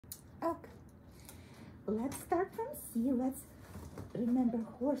Okay. Let's start from C. Let's remember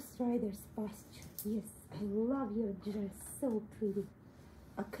horse rider's posture. Yes, I love your dress. So pretty.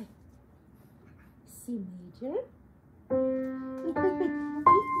 Okay. C major. Wait.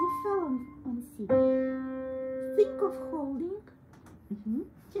 You fell on C. Think of holding.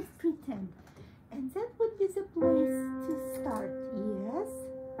 Just pretend. And that would be the place to start. Yes.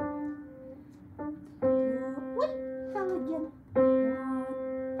 Wait, fell again.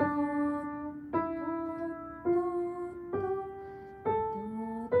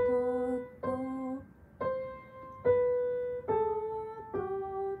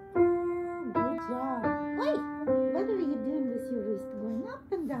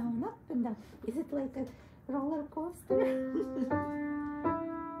 Is it like a roller coaster?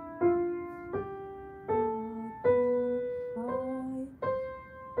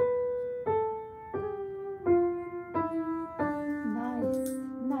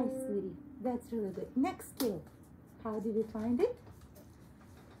 Nice, sweetie. That's really good. Next skill. How do we find it?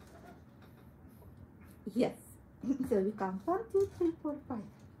 Yes. So we count 1, 2, 3, 4, 5.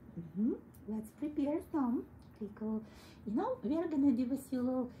 Let's prepare some. We are gonna do a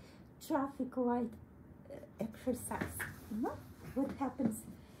little traffic light exercise. What happens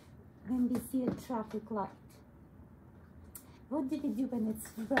when we see a traffic light? What do we do when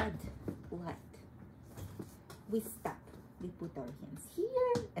it's red light? We stop. We put our hands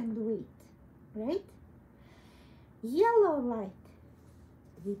here and wait, right? Yellow light.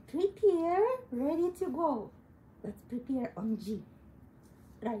 We prepare, ready to go. Let's prepare on G.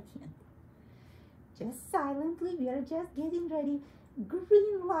 Right hand. Just silently, we are just getting ready.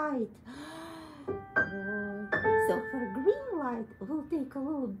 Green light. So for green light, we'll take a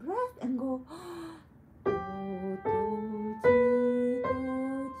little breath and go.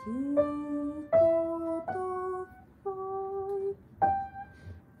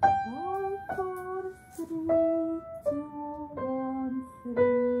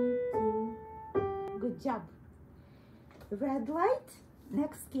 Good job. Red light.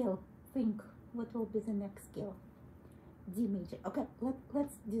 Next scale. Think. What will be the next scale? D major. Okay,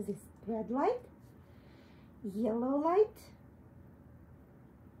 let's do this. Red light, yellow light,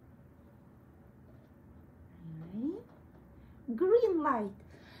 right. Green light.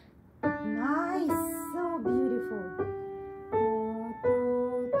 Nice, so beautiful.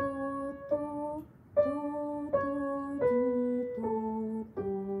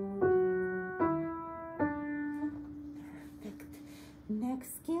 Perfect. Next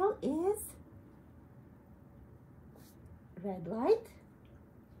scale is red light,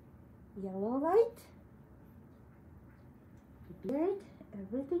 yellow light, prepared,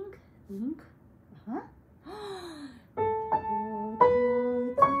 everything, pink,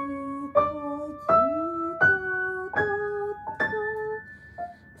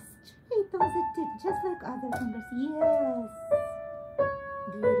 straight on the tip, just like other fingers. Yes,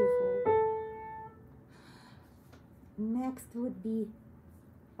 beautiful. Next would be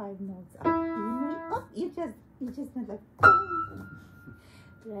 5 notes up. Oh, you just went like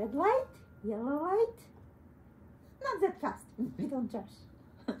red light, yellow light. Not that fast. We don't rush.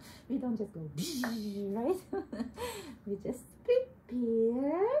 We don't just go right. We just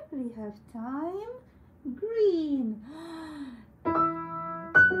prepare. We have time. Green.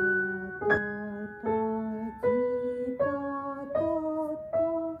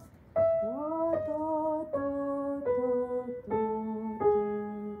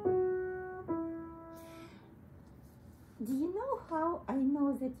 Do you know how I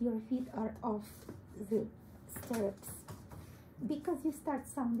know that your feet are off the stirrups? Because you start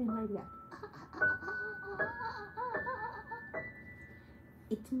sounding like that.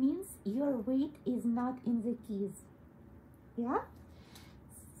 It means your weight is not in the keys. Yeah?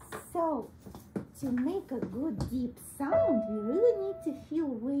 So, to make a good deep sound, we really need to feel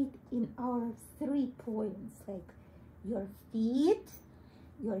weight in our 3 points, like your feet,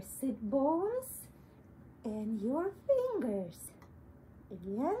 your sit bones, and your fingers.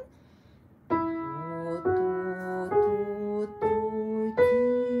 Again.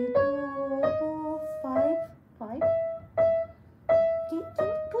 5. Can you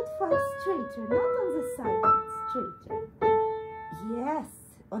put 5 straighter, not on the side, straighter. Yes,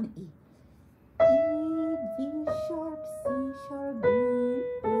 on E. E, D sharp, C sharp, B,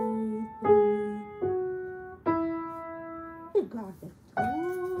 E, 3. We got it.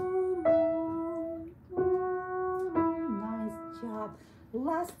 Nice job.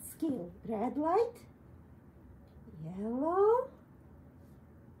 Last skill. Red light, yellow.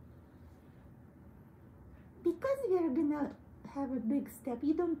 Because we are gonna have a big step,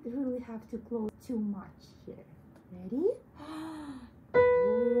 you don't really have to close too much here. Ready?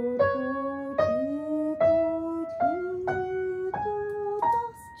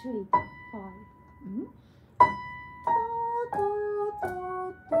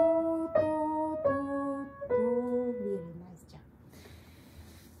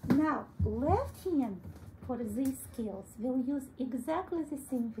 Now, left hand for these scales will use exactly the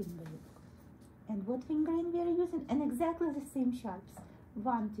same fingering. And what fingering we are using? And exactly the same sharps.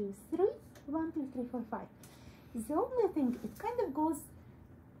 1, 2, 3, 1, 2, 3, 4, 5. The only thing, it kind of goes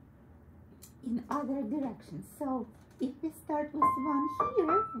in other directions. So if we start with 1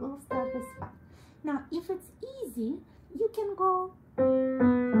 here, we'll start with 5. Now, if it's easy, you can go this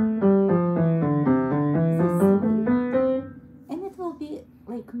way. And it will be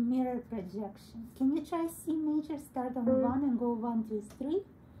like mirror projection. Can we try C major, start on 1 and go 1, 2, 3?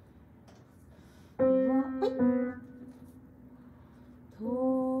 1, wait.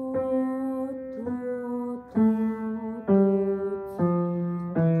 Do, do, do, do,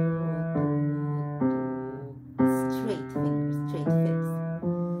 straight fingers, straight face.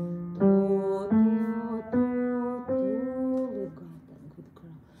 We got that, good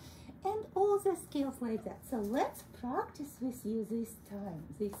girl. And all the scales like that. So let's practice with you this time,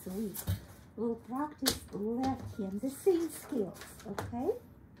 this week. We'll practice left hand, the same scales, okay?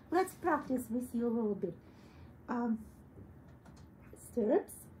 Let's practice with you a little bit.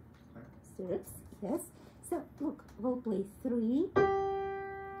 Stirrups, yes. So look, we'll play 3,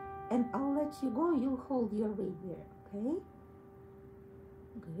 and I'll let you go. You'll hold your way there, okay?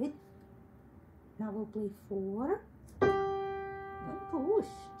 Good. Now we'll play 4. Don't push,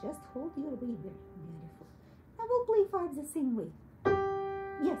 just hold your way there. Beautiful. Now we'll play 5 the same way.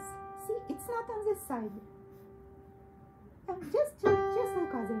 Yes, see, it's not on this side. Just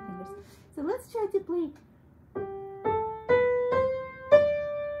like other fingers. So let's try to play.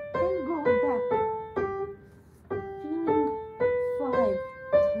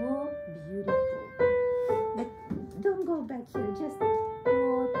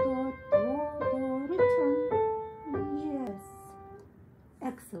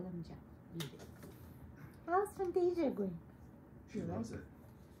 Excellent job. How's Fantasia going? She loves it.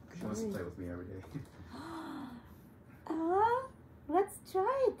 She wants to play with me every day. Let's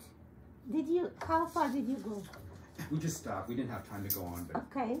try it. How far did you go? We just stopped. We didn't have time to go on. But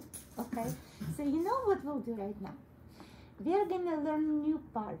Okay. So you know what we'll do right now? We're gonna learn a new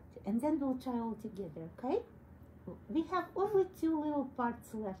part and then we'll try all together, okay? We have only 2 little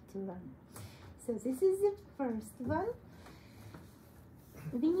parts left to learn. So this is the first one.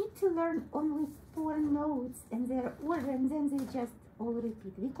 We need to learn only 4 notes and their order, and then they just all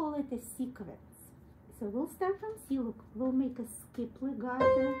repeat. We call it a sequence. So we'll start from C. Look, we'll make a skip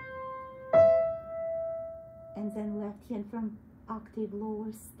legato, and then left hand from octave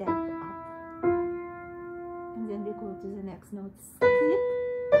lower, step up, and then we go to the next note, skip,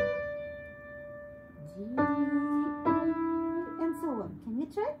 D, E, and so on. Can we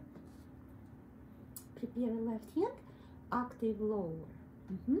try? Prepare left hand, octave lower.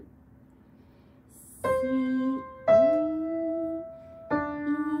 C, E,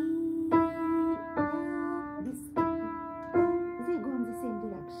 F, they go in the same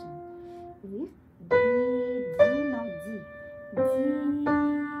direction. Lift, B, D, now D, D, E,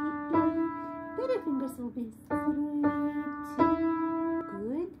 better fingers will be 3, 2,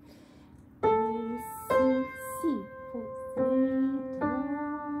 good, A, C, C, for 3, 2,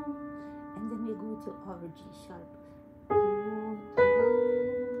 and then we go to our G sharp.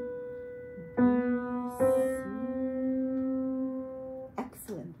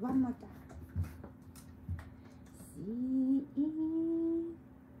 Excellent. One more time. C, E.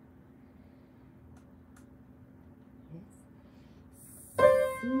 Yes. C,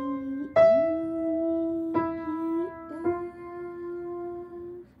 E, F,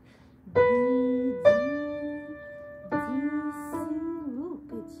 B, D, D, C. Look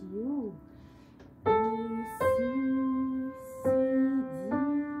at you. E, C, C, D.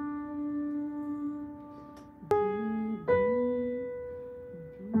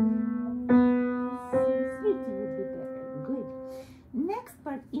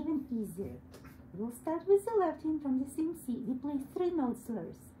 Even easier. We'll start with the left hand from the same C. We play 3 note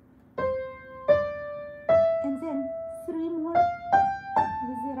slurs. And then 3 more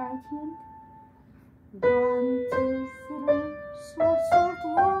with the right hand. 1, 2, 3, short, short,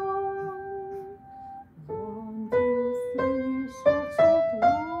 long. 1, 2, 3, short, short,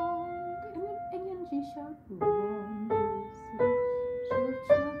 long. And then again G sharp. 1, 2, 3, short,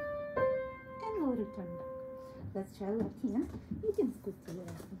 short. And we'll return back. Let's try left hand. You can scoot to the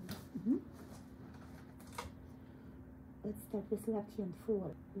left hand. Let's start with left hand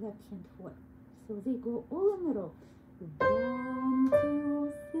 4. Left hand 4. So they go all in a row. 1,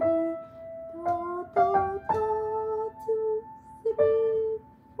 2, 3. Da, da, da, 2, 3,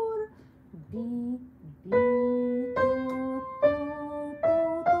 4. B, B, da, da, da,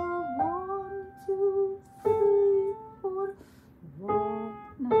 da. 1, 2, 3, 4. 1.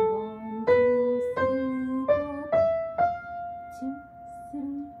 No.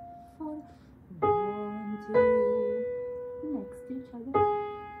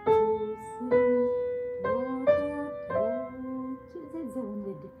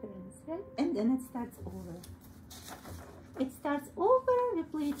 end and it starts over. It starts over, we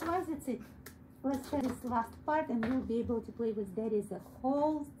play twice, that's it. Let's try this last part and we'll be able to play with Daddy the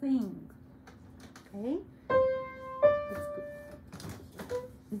whole thing. Okay? That's good.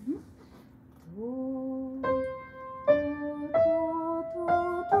 Do, do, do,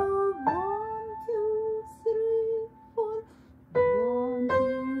 do, do. 1, 2, 3, 4. 1,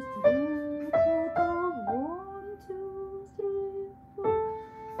 2, 3, 4. 1, 2, 3, 4.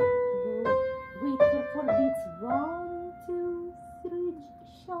 Wait for 4 beats. 1, 2, 3, G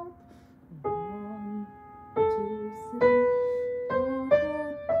sharp. 1, 2, 3, 4,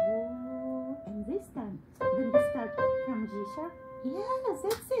 4. And this time, when we start from G sharp, yes,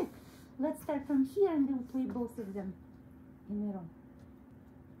 that's it. Let's start from here and we'll play both of them in a row.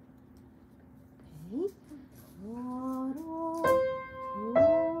 Okay.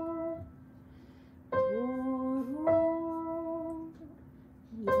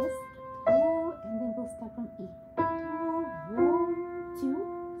 Yes. And then we'll start from E. 1, 2,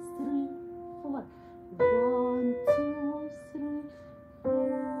 3, 4. 1, 2, 3,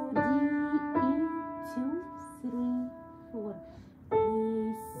 4. D, E, 2, 3, 4. B,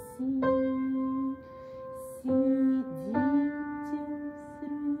 C, C, D, 2,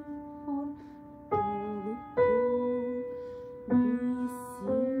 3, 4. Do, do, B, C,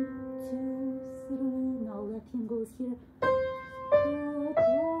 2, 3. Now let him go here. Do,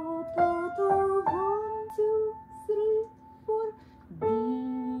 do, do, do. 1, 2, 3, 4. B,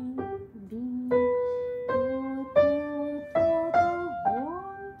 B. Do, do, do, do.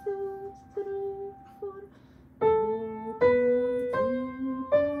 1, 2, 3, 4. Do, do,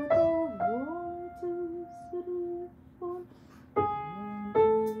 do, do. 1, 2, 3, 4. 1,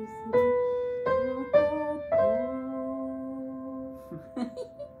 2, 3, do, do, do.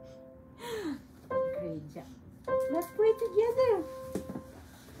 Great job. Let's play together.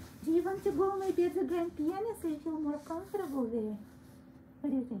 Do you want to go maybe at the grand piano so you feel more comfortable there?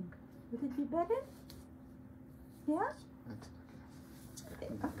 What do you think? Would it be better? Yeah?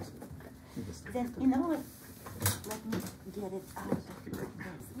 Okay. Then, you know what? Let me get it out of this.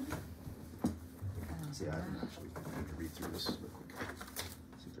 See, I haven't actually going to read through this real quick.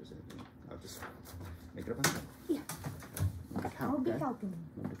 See if there's anything. I'll just make it up on Yeah. count. I'll be okay? helping you.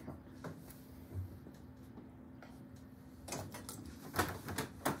 I'm gonna count.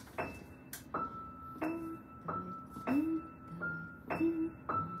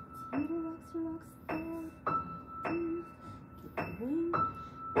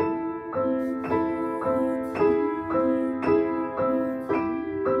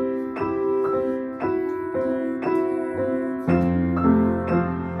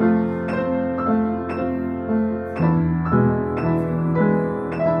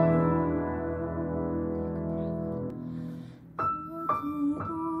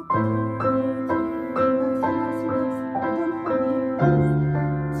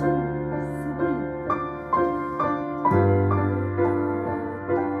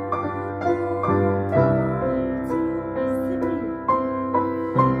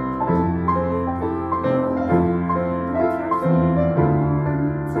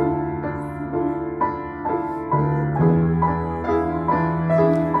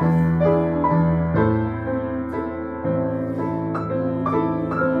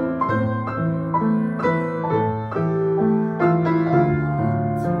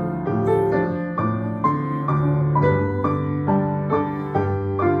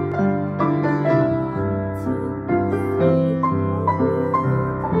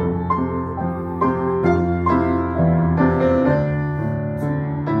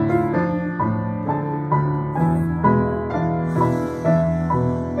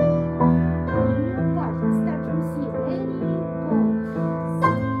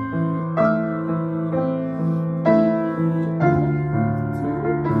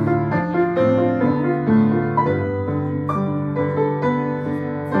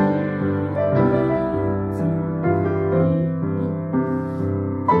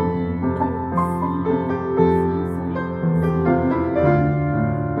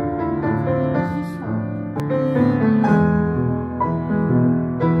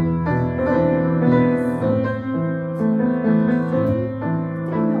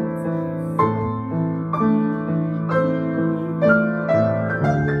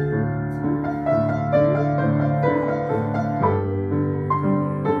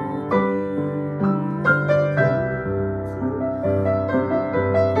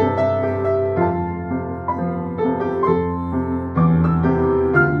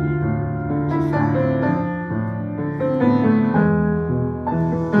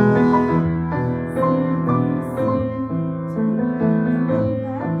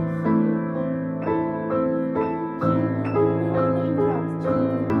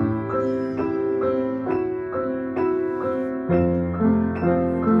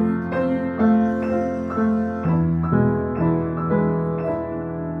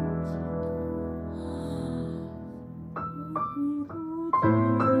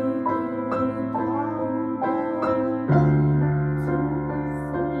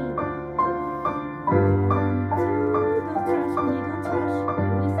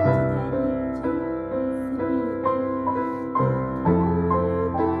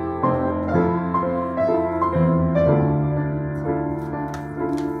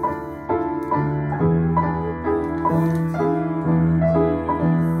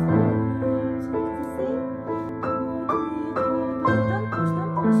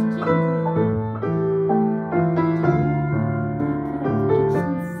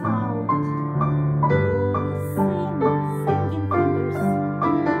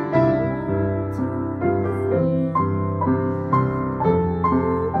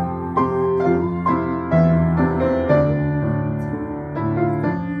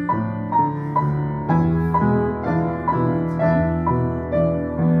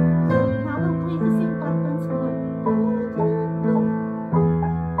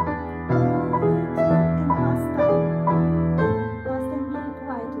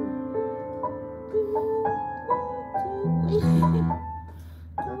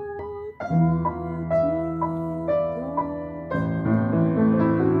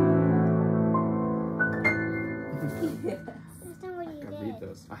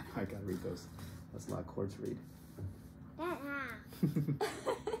 chords read.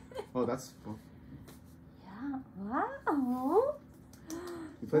 Oh, that's well, Yeah, wow.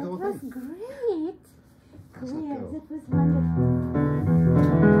 you played the whole That was thing. great. How's that Clear, go? that was wonderful.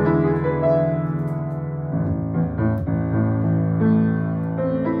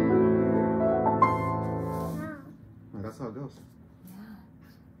 Well, that's how it goes. Yeah.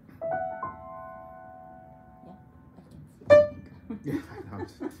 Yeah, I can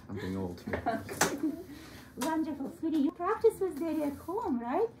see. Yeah, I'm getting old. Wonderful, sweetie. You practice with Daddy at home,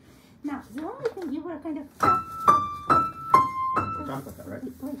 right? Now, the only thing you were kind of We talked about that, right?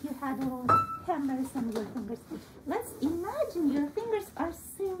 like you had little hammers on your fingers. Let's imagine your fingers are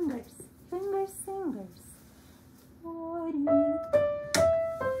singers. Singers.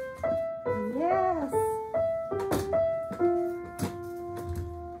 Yes.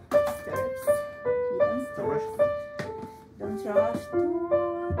 Steps. Don't rush. Don't rush to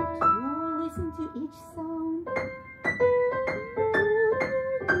listen to each sound.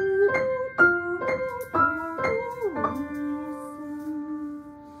 Excellent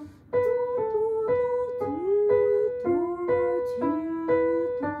job.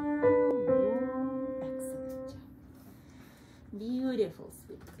 Beautiful,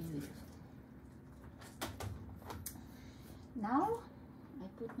 sweet, beautiful. Now I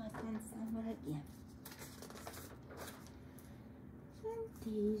put my pen somewhere again.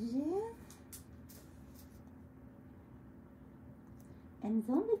 Fantasia. And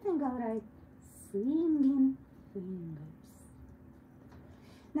the only thing I'll write, singing fingers.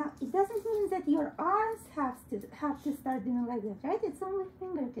 Now, it doesn't mean that your arms have to start doing like that, right? It's only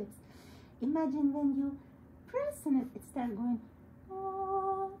fingertips. Imagine when you press on it, it starts going,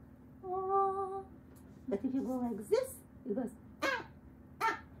 oh, oh. But if you go like this, it goes, ah,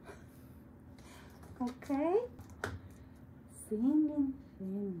 ah. Okay? Singing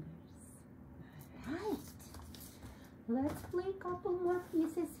fingers. All right. Let's play a couple more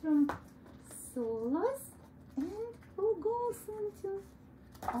pieces from solos, and we'll go soon to,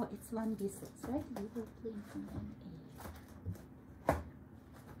 oh, it's 1B6, right? We will play from 1A.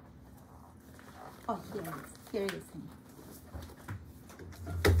 Oh, here it is, honey.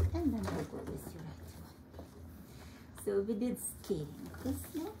 And then we'll go with your right one. So we did skating this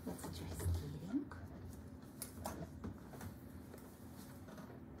year. Let's try skating.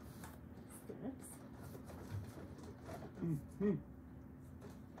 Stirrups. Mm-hmm.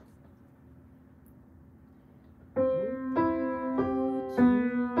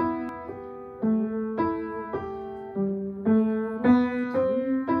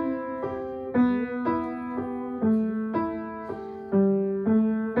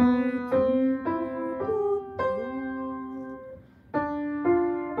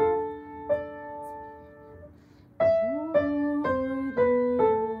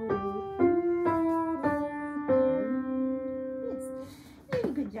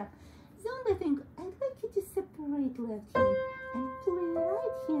 Good job. The only thing, I'd like you to separate left hand and play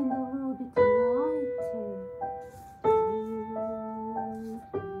right hand a little bit lighter.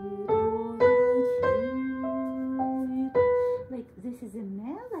 Like this is a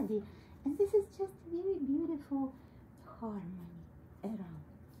melody, and this is just very beautiful harmony around.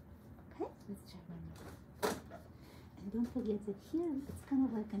 Okay, let's try one more. And don't forget that here it's kind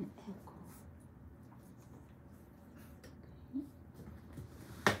of like an echo.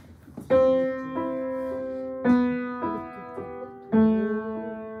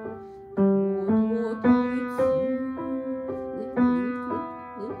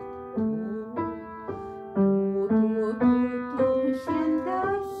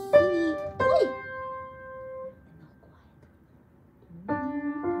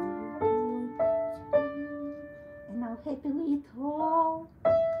 Happily tall.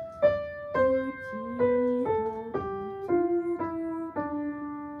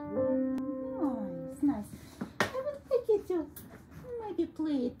 Nice. I would like you to maybe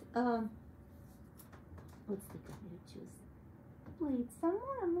play it. What's the color you choose? Play it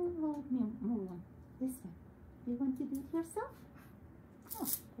somewhere and move on. This one. Do you want to do it yourself? Oh,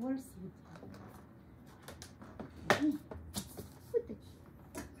 of course you do. Okay. Put the key.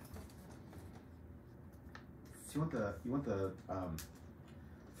 So you want the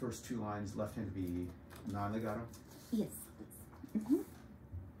first two lines left hand to be non-legato? Yes, please. Mm-hmm.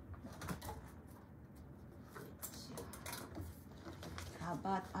 How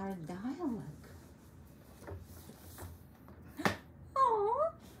about our dialogue? Oh,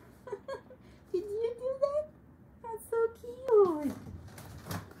 did you do that? That's so cute.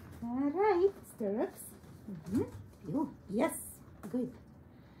 All right, stirrups. Mm-hmm. You. Yes, good.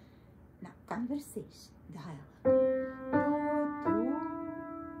 Now, conversation, dialogue.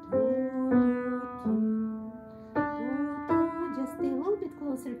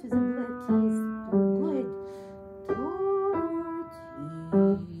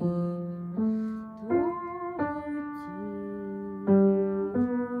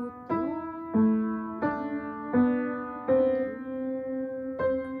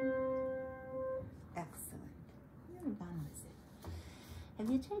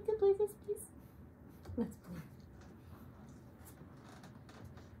 you try to play this, please? Let's play.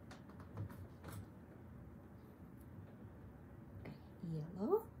 Okay,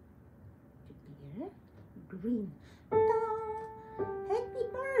 yellow, prepare, green. Ta! Happy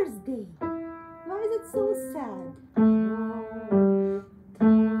birthday! Why is it so sad?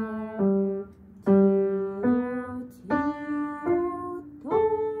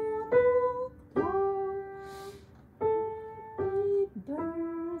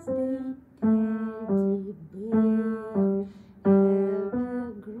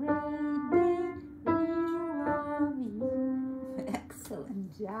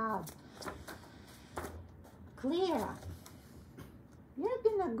 Excellent job. Clara, we're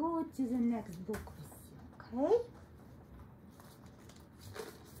gonna go to the next book with you, okay?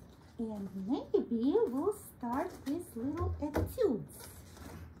 And maybe we'll start with little etudes.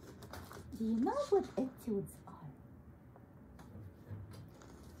 Do you know what etudes are?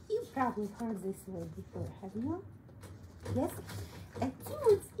 You probably heard this word before, have you? Yes?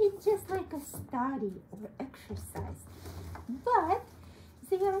 Etudes is just like a study or exercise, but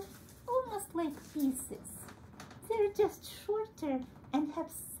they are almost like pieces. They're just shorter and have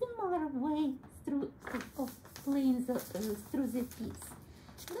similar way of playing through the piece.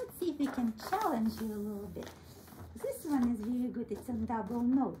 Let's see if we can challenge you a little bit. This one is very good. It's on double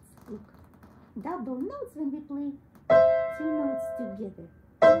notes. Look, double notes when we play two notes together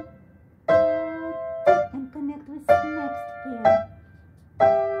and connect with the next pair. Let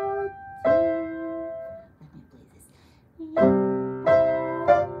me play this.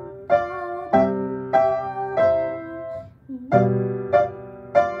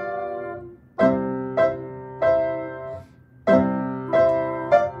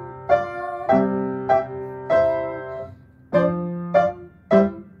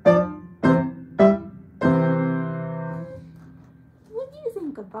 What do you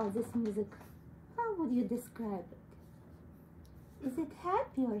think about this music? How would you describe it? Is it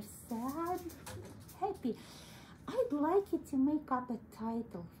happy or sad? Happy. I'd like you to make up a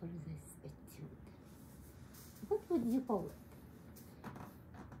title for this etude. What would you call it?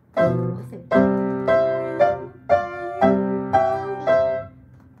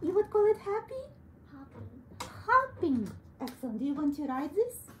 You would call it happy? Hopping. Hopping. Excellent. Do you want to write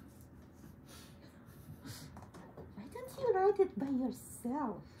this? Why don't you write it by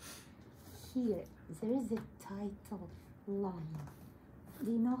yourself? Here, there is a title line.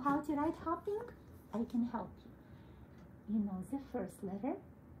 Do you know how to write hopping? I can help you. You know the first letter,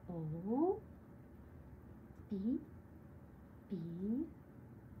 O, P, P,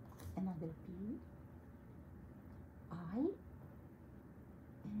 another P, I,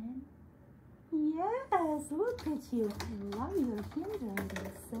 and yes, look at you. I love your handwriting.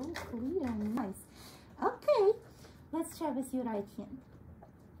 It's so clear and nice. Okay, let's try with your right hand.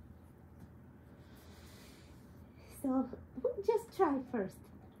 So we'll just try first.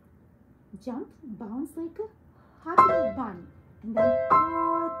 Jump, bounce like a hopping bunny, and then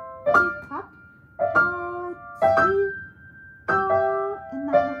hop, and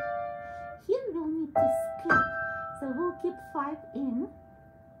now here we'll need to skip. So we'll keep 5 in.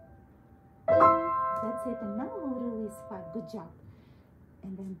 That's it, and now we'll release 5. Good job.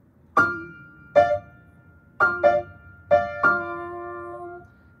 And then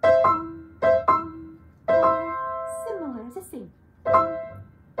similar, the same.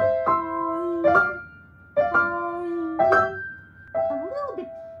 A little bit,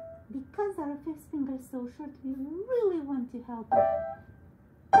 because our fifth finger is so short, we really want to help it.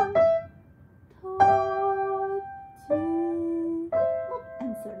 Oh,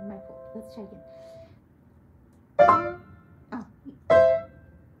 I'm sorry, my fault. Let's try again.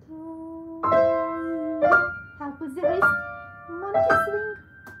 Help with the wrist. Monkey swing.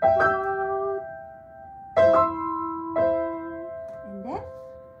 And then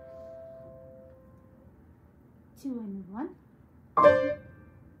 2 and 1.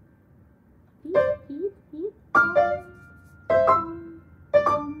 Feet.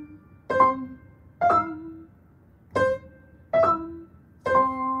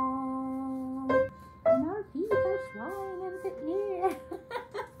 And our feet are flying in the air.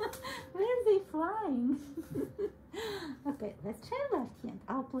 Where are they flying? Okay, let's try left hand.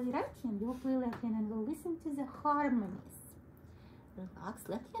 I'll play right hand, you'll play left hand, and we'll listen to the harmonies. Relax,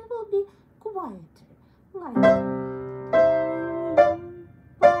 left hand will be quieter, lighter.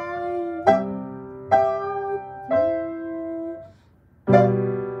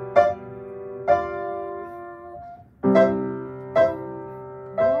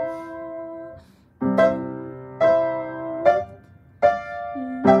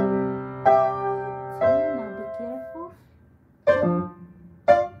 Now be careful.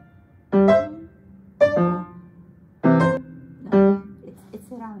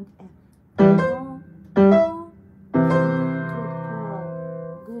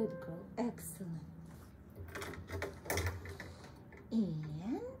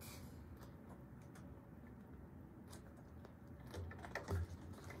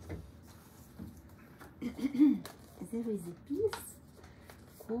 is a piece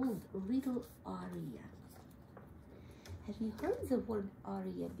called Little Aria. Have you heard the word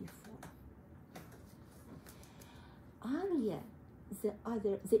aria before? Aria,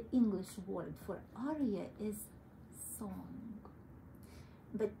 the English word for aria is song.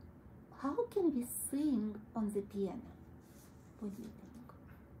 But how can we sing on the piano? What do you think?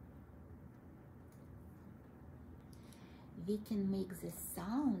 We can make the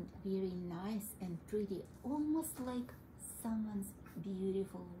sound very nice and pretty, almost like someone's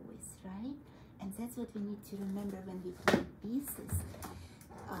beautiful voice, right? And that's what we need to remember when we play pieces.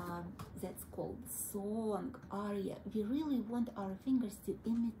 That's called song, aria. We really want our fingers to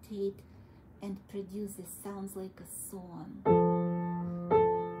imitate and produce the sounds like a song.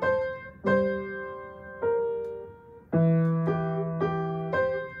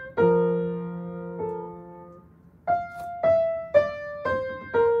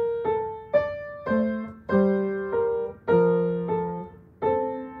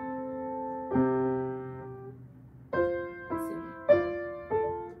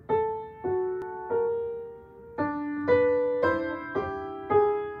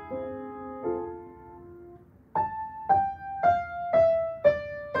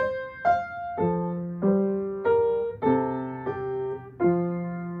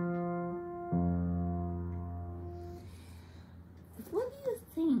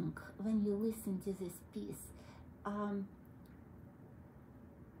 When you listen to this piece,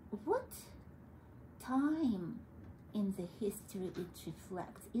 what time in the history it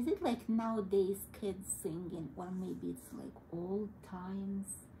reflects? Is it like nowadays kids singing, or maybe it's like old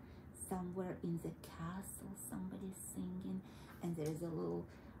times, somewhere in the castle somebody's singing, and there's a little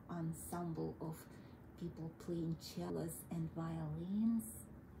ensemble of people playing cellos and violins?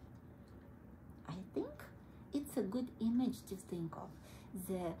 I think it's a good image to think of.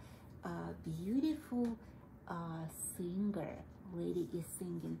 The beautiful singer lady is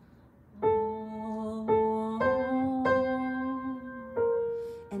singing,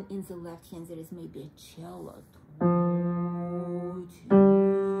 and in the left hand there is maybe a cello, and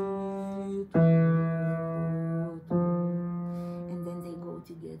then they go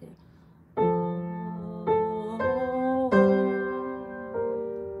together.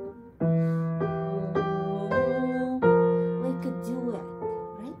 Like a duet,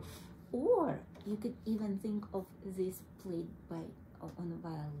 right? Or you could even think of this played on a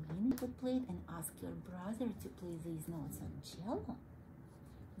violin. You could play it and ask your brother to play these notes on cello.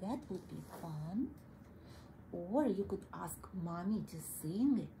 That would be fun. Or you could ask mommy to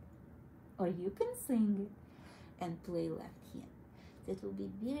sing it. Or you can sing it and play left hand. That will be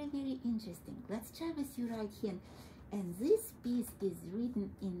very, very interesting. Let's try with your right hand. And this piece is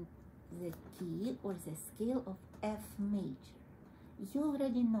written in the key or the scale of F major. You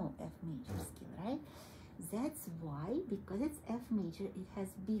already know F major scale, right? That's why, because it's F major, it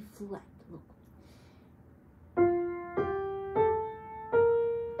has B flat. Look.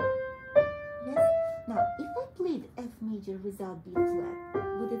 Yes? Now, if I played F major without B flat,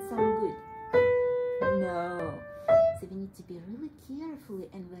 would it sound good? No. So we need to be really careful,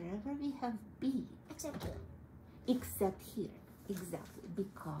 and wherever we have B. Except here. Except here. Exactly.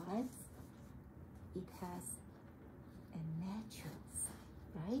 Because it has a natural sign,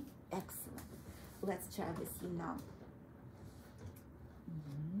 right? Excellent. Let's try with you now.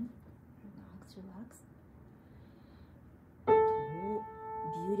 Relax, relax. Oh,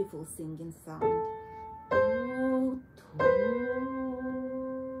 beautiful singing sound. Good.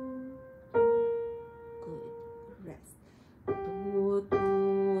 Rest.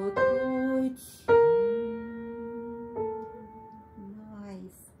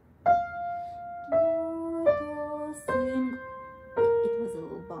 Nice. Sing. It was a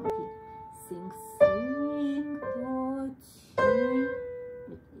little bumpy. Sing, swing, do, chi.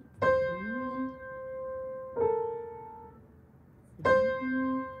 Repeat. 3.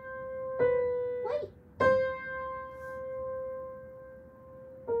 Wait.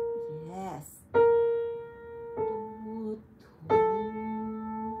 Yes. Do, two.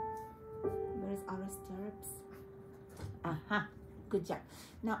 Where's our stirrups? Aha. Good job.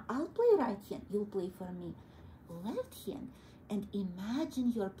 Now I'll play right hand. You'll play for me left hand. And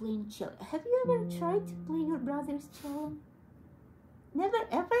imagine you're playing cello. Have you ever tried to play your brother's cello? Never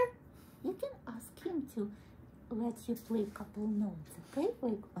ever? You can ask him to let you play a couple notes, okay?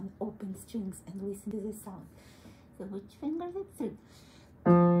 Like on open strings, and listen to the sound. So which finger is it?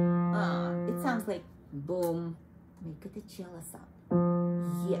 3. It sounds like boom. Make it a cello sound.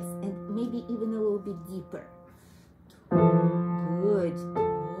 Yes, and maybe even a little bit deeper. Good.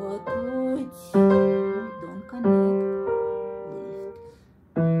 Don't connect.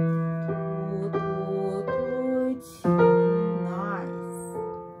 Lift.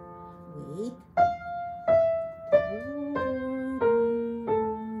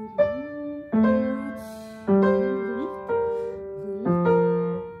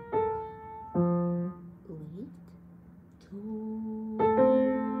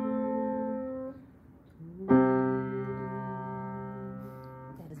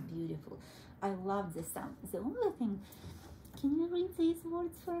 I love the sound. The only thing, can you read these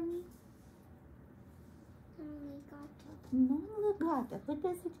words for me? Non legato. What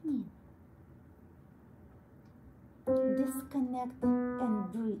does it mean? Disconnect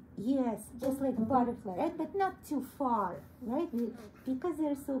and breathe. Yes, just like butterfly, right? But not too far, right? Because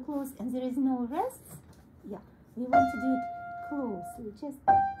they're so close and there is no rest. Yeah, we want to do it closely, just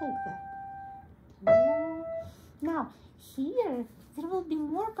like that. Now, here there will be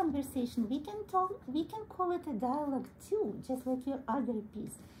more conversation. We can talk. We can call it a dialogue too, just like your other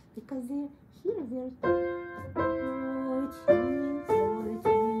piece, because they're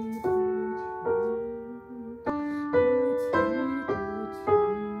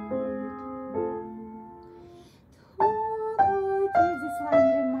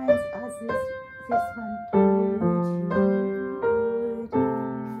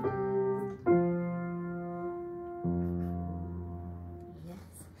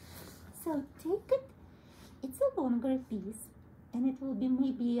piece, and it will be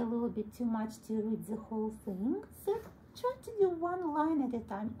maybe a little bit too much to read the whole thing, so try to do one line at a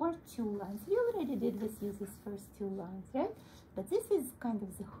time or 2 lines. We already did this first 2 lines, right? But this is kind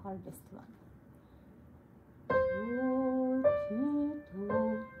of the hardest one.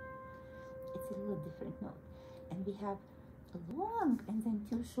 It's a little different note, and we have a long and then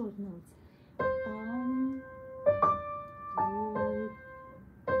 2 short notes.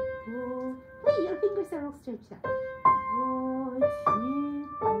 Hey, your fingers are all stretched out.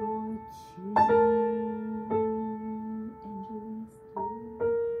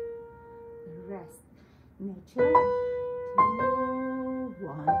 Rest. Nature. 2,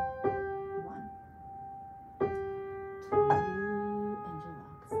 1, 1. 2, and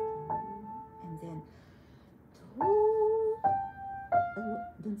relax. 2, and then 2.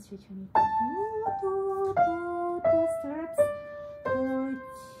 Don't stretch your knee. 2, 2, 2, 2 stirrups. 2,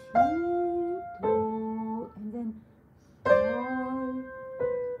 2, and then 5.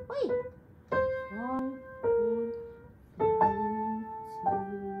 Wait. 5, 4,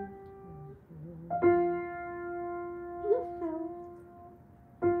 3, 2. You fell.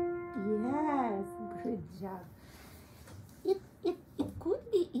 Yes, good job. It could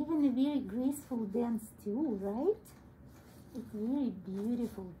be even a very graceful dance too, right? It's a very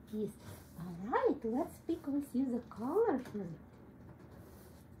beautiful piece. All right, let's pick with you the color for it.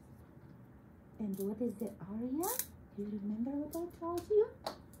 And what is the aria? Do you remember what I told you?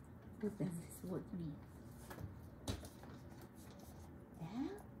 What does this word mean? Yeah?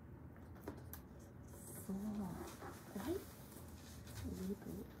 So, right?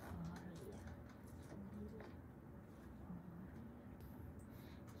 Little aria.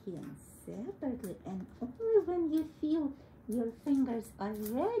 Hands separately, and only when you feel your fingers are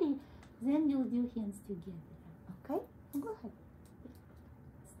ready, then you'll do hands together. Okay? Go ahead.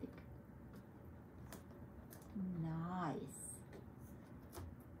 Stick. Nice.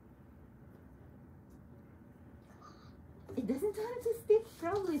 It doesn't want to stick.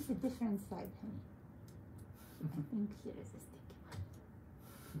 Probably it's a different side, honey. I think here is a sticky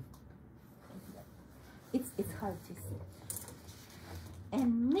one. It's hard to see.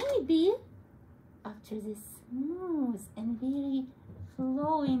 And maybe after this smooth and very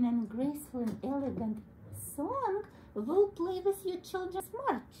flowing and graceful and elegant song, we'll play with you children's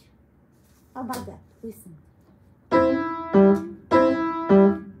march. How about that? Listen.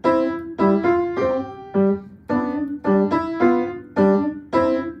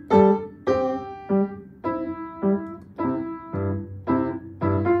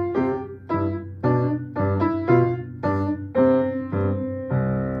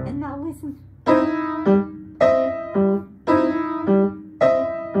 And now listen.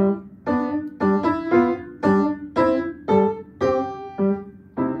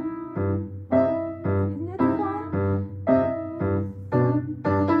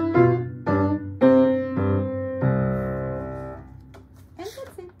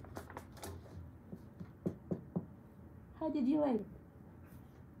 How did you like it?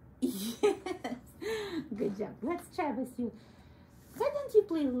 Yes, good job. Let's try with you. Why don't you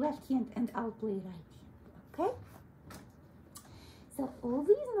play left hand and I'll play right hand, okay? So all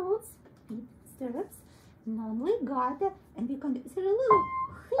these notes, feet, stirrups, non-legato, and we can do, it's a little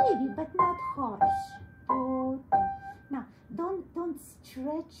heavy but not harsh. Now, don't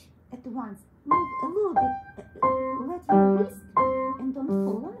stretch at once. Move a little bit. Let your wrist and don't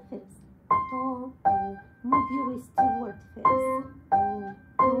fall on the face. Move your wrist toward face.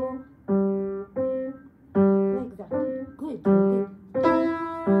 Like that. Good.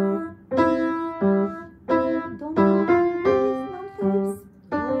 Don't go on face,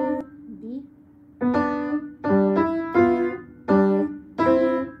 B.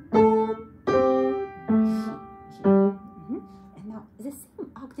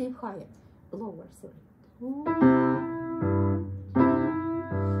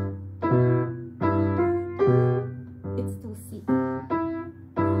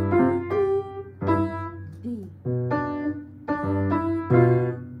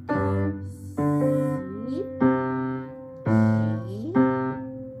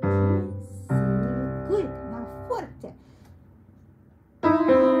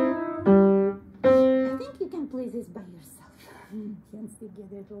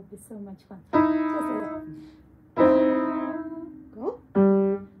 together. It will be so much fun. Just like that. Go.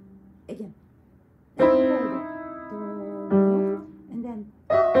 Again. Hold it. And then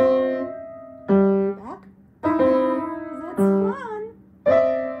back. That's fun.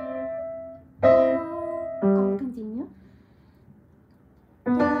 I'll continue.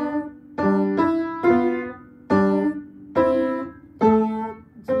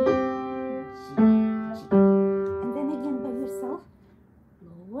 And then again by yourself.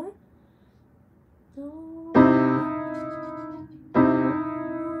 Lower.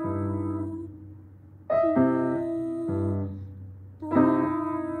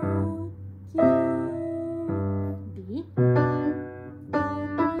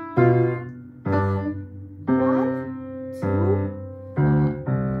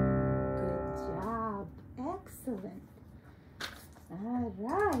 Excellent. All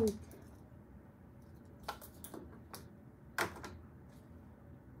right.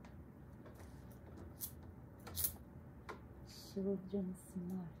 Children's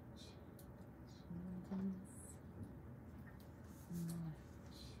March. Children's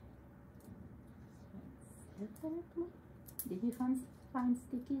March. Separately. Did you find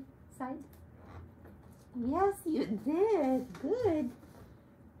sticky side? Yes, you did. Good.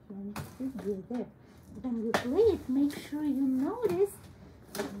 Together. When you play it, make sure you notice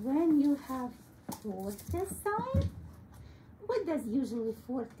when you have forte sign. What does usually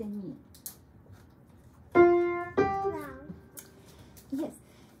forte mean? Loud. Yes,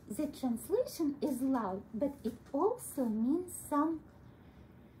 the translation is loud, but it also means some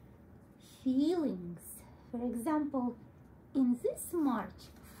feelings. For example, in this march,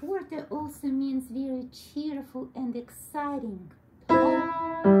 forte also means very cheerful and exciting.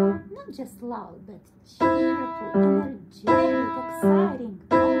 Not just loud, but cheerful, energetic, exciting.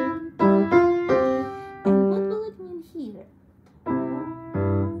 And what will it mean here?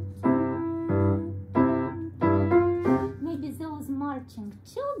 Maybe those marching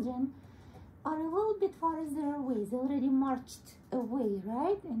children are a little bit farther away. They already marched away,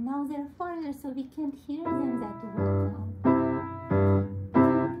 right? And now they're farther, so we can't hear them that well now.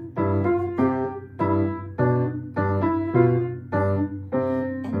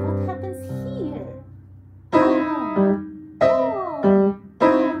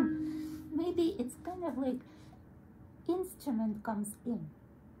 Instrument comes in,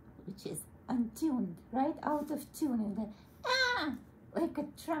 which is untuned, right? Out of tune, and then like a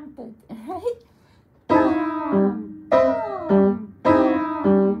trumpet, right? And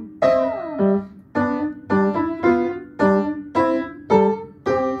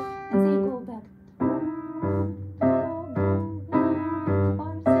they go back.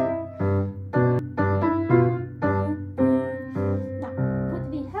 Now, what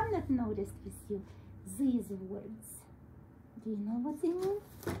we have not noticed with you, these words. Do you know what they mean?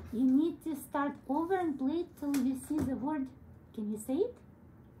 You need to start over and play till you see the word. Can you say it?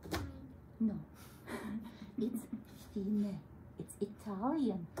 No. It's fine. It's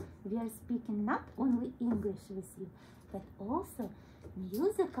Italian. We are speaking not only English with you, but also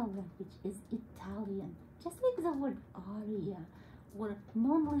musical language is Italian. Just like the word aria or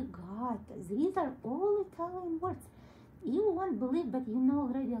non legato. These are all Italian words. You won't believe, but you know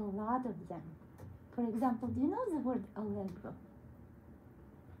already a lot of them. For example, do you know the word allegro?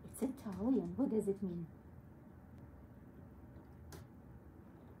 It's Italian. What does it mean?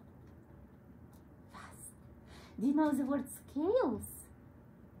 Fast. Do you know the word scales?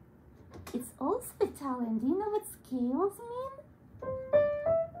 It's also Italian. Do you know what scales mean?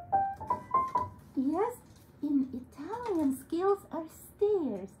 Yes, in Italian, scales are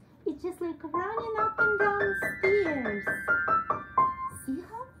stairs. It's just like running up and down stairs. See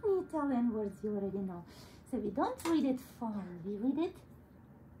how many Italian words you already know. So we don't read it fine, we read it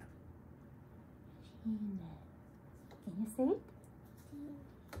fine. Can you say it?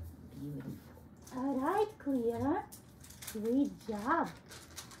 Beautiful. All right, Clara. Great job.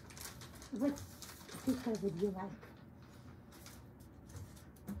 What sticker would you like?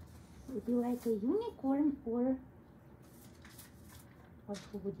 Would you like a unicorn or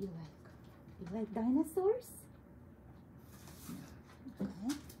who would you like? You like dinosaurs?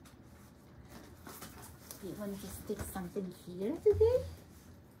 Okay. You want to stick something here today?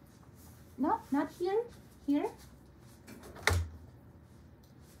 No, not here. Here.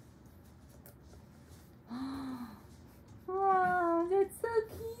 Wow, that's so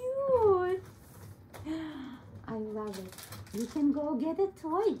cute. I love it. You can go get a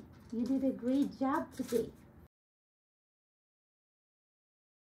toy. You did a great job today.